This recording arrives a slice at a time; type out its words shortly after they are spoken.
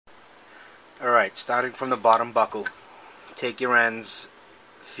Alright, starting from the bottom buckle, take your ends,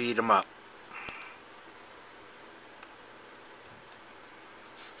 feed them up.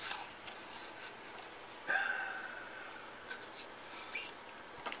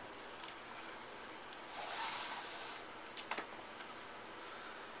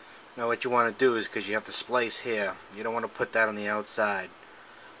 Now what you want to do is, because you have to splice here, you don't want to put that on the outside.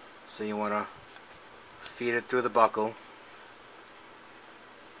 So you want to feed it through the buckle.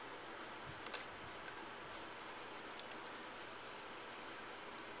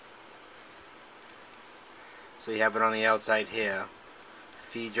 So you have it on the outside here.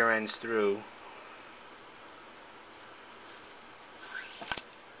 Feed your ends through.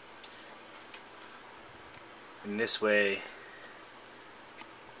 And this way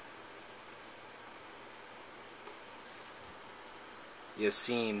your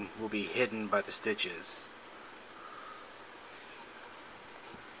seam will be hidden by the stitches.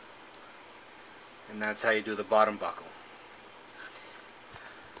 And that's how you do the bottom buckle.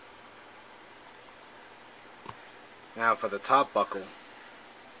 Now for the top buckle,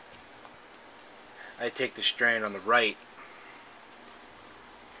 I take the strand on the right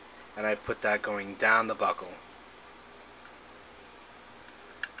and I put that going down the buckle.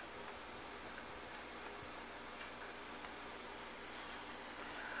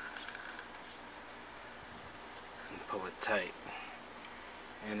 And pull it tight.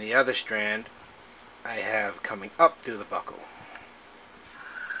 And the other strand I have coming up through the buckle.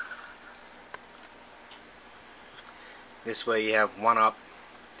 This way you have one up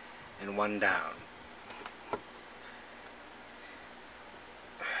and one down.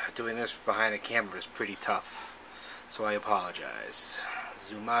 Doing this behind the camera is pretty tough, so I apologize.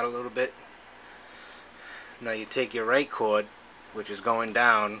 Zoom out a little bit. Now you take your right cord, which is going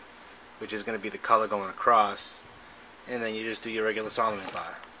down, which is going to be the color going across, and then you just do your regular Soloman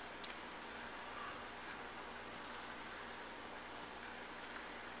bar.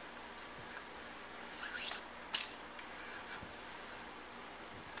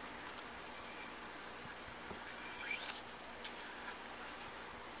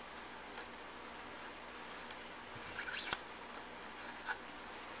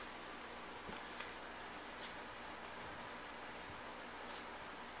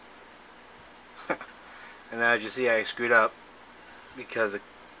 And now as you see, I screwed up because the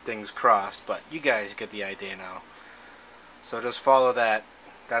things crossed, but you guys get the idea now. So just follow that.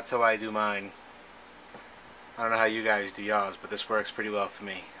 That's how I do mine. I don't know how you guys do yours, but this works pretty well for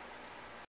me.